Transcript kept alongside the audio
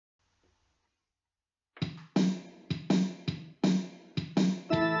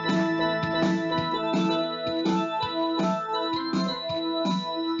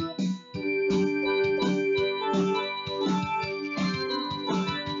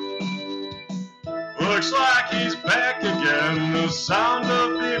Looks like he's back again, the sound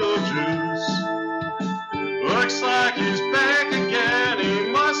of Beetlejuice. Looks like he's back again,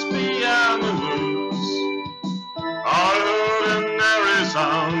 he must be on the loose. I heard an airy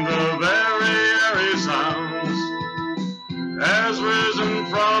sound of airy sounds, has risen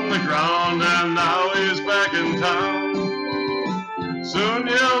from the ground and now he's back in town. Soon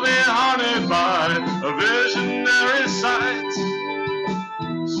you'll be haunted by a visionary sight.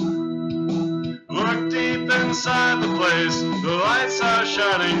 Look deep inside the place, the lights are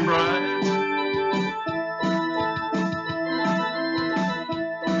shining bright.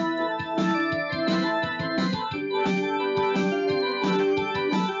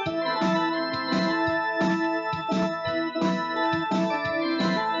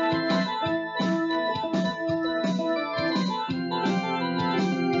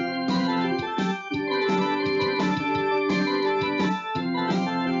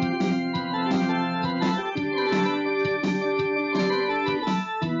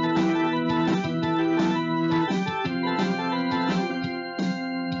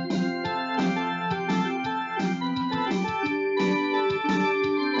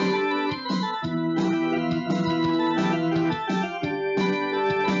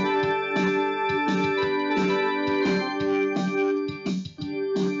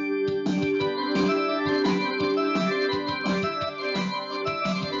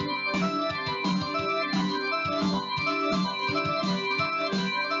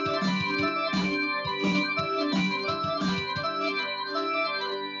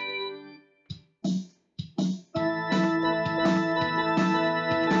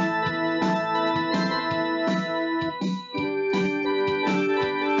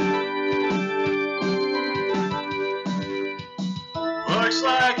 Looks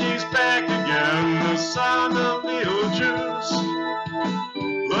like he's back again, the sound of Beetlejuice.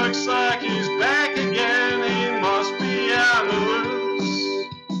 Looks like he's back again, he must be on the loose.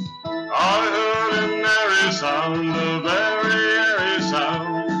 I heard an airy sound of airy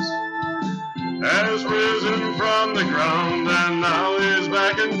sounds, has risen from the ground and now he's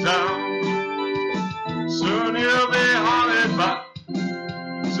back in town. Soon you'll be haunted by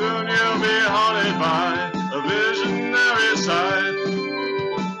a visionary sight.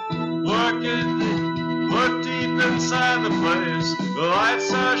 Look deep inside the place, the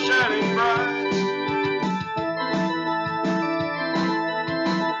lights are shining bright.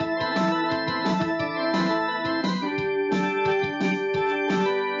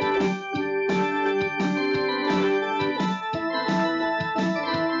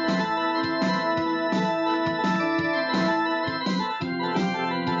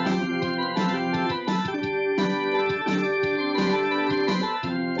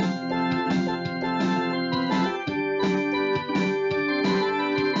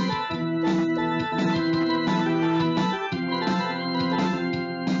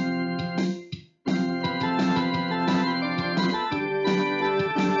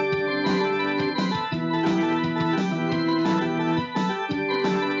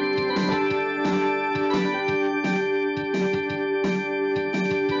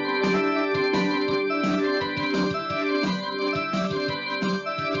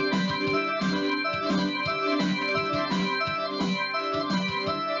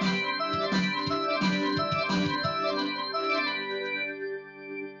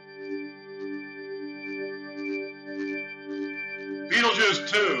 Beetlejuice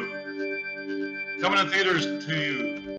 2, coming in theaters to you.